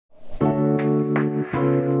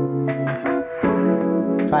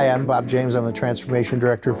Hi, I'm Bob James. I'm the Transformation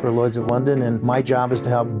Director for Lloyd's of London, and my job is to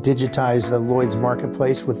help digitize the Lloyd's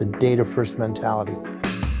marketplace with a data-first mentality.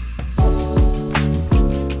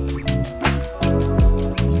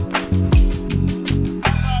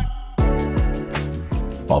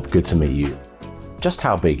 Bob, good to meet you. Just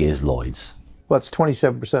how big is Lloyd's? Well, it's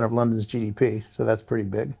 27% of London's GDP, so that's pretty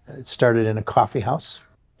big. It started in a coffee house.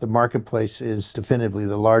 The marketplace is definitively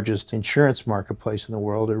the largest insurance marketplace in the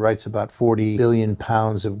world. It writes about 40 billion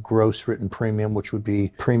pounds of gross written premium, which would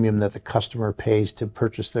be premium that the customer pays to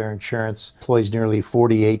purchase their insurance. Employs nearly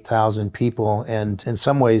 48,000 people, and in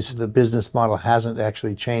some ways the business model hasn't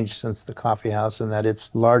actually changed since the coffee house, in that it's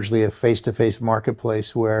largely a face-to-face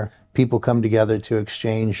marketplace where people come together to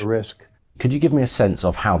exchange risk. Could you give me a sense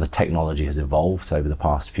of how the technology has evolved over the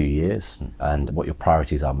past few years and what your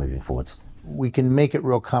priorities are moving forwards? We can make it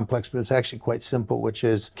real complex, but it's actually quite simple, which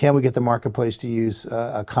is, can we get the marketplace to use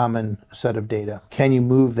a common set of data? Can you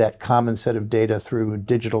move that common set of data through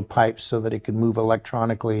digital pipes so that it can move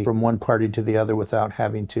electronically from one party to the other without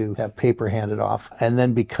having to have paper handed off? And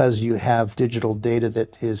then because you have digital data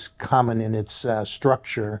that is common in its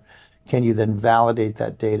structure, can you then validate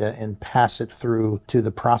that data and pass it through to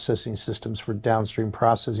the processing systems for downstream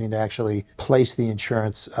processing to actually place the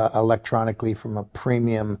insurance electronically from a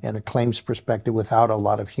premium and a claims perspective without a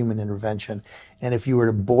lot of human intervention? And if you were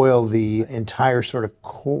to boil the entire sort of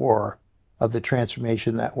core of the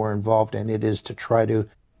transformation that we're involved in, it is to try to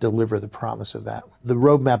deliver the promise of that. The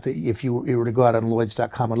roadmap, that if you were to go out on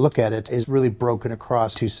Lloyds.com and look at it, is really broken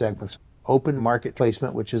across two segments. Open market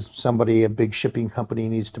placement, which is somebody, a big shipping company,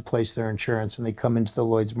 needs to place their insurance, and they come into the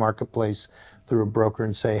Lloyd's marketplace through a broker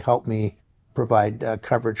and say, help me provide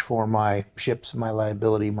coverage for my ships, my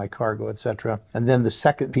liability, my cargo, etc. And then the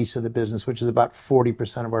second piece of the business, which is about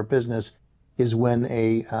 40% of our business, is when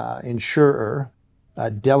a insurer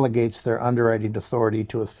delegates their underwriting authority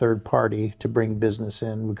to a third party to bring business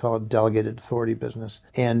in. We call it delegated authority business.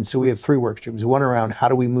 And so we have three work streams. One around how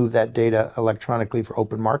do we move that data electronically for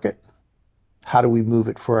open market? How do we move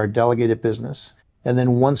it for our delegated business? And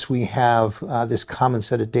then once we have this common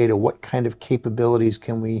set of data, what kind of capabilities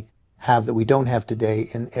can we have that we don't have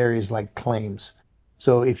today in areas like claims?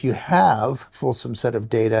 So if you have a fulsome set of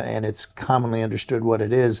data and it's commonly understood what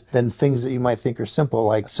it is, then things that you might think are simple,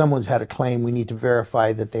 like someone's had a claim, we need to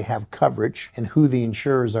verify that they have coverage and who the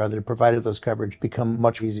insurers are that have provided those coverage, become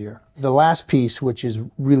much easier. The last piece, which is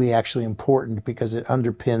really actually important because it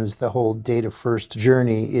underpins the whole data-first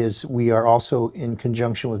journey, is we are also, in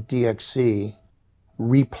conjunction with DXC,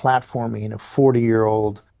 replatforming a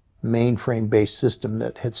 40-year-old mainframe-based system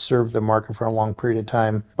that had served the market for a long period of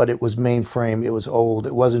time, but it was mainframe, it was old,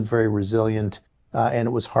 it wasn't very resilient, and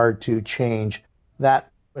it was hard to change.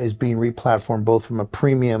 That is being replatformed both from a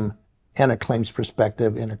premium and a claims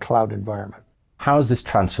perspective in a cloud environment. How is this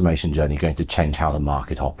transformation journey going to change how the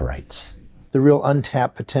market operates? The real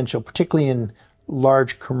untapped potential, particularly in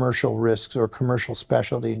large commercial risks or commercial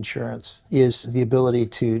specialty insurance, is the ability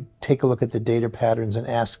to take a look at the data patterns and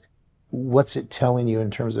ask, what's it telling you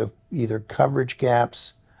in terms of either coverage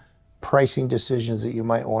gaps, pricing decisions that you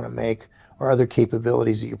might want to make, or other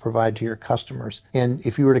capabilities that you provide to your customers? And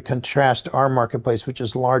if you were to contrast our marketplace, which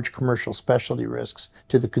is large commercial specialty risks,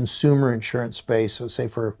 to the consumer insurance space, so say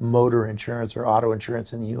for motor insurance or auto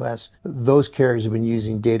insurance in the US, those carriers have been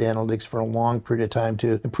using data analytics for a long period of time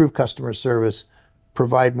to improve customer service,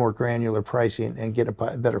 provide more granular pricing, and get a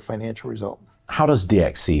better financial result. How does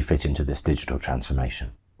DXC fit into this digital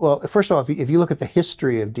transformation? Well, first of all, if you look at the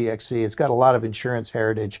history of DXC, it's got a lot of insurance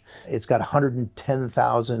heritage. It's got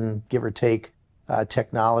 110,000, give or take,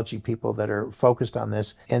 technology people that are focused on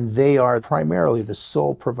this. And they are primarily the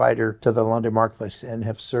sole provider to the London marketplace and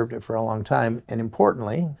have served it for a long time. And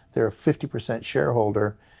importantly, they're a 50%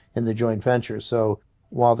 shareholder in the joint venture. So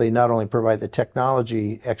while they not only provide the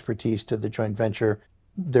technology expertise to the joint venture,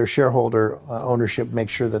 their shareholder ownership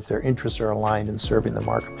makes sure that their interests are aligned in serving the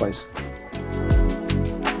marketplace.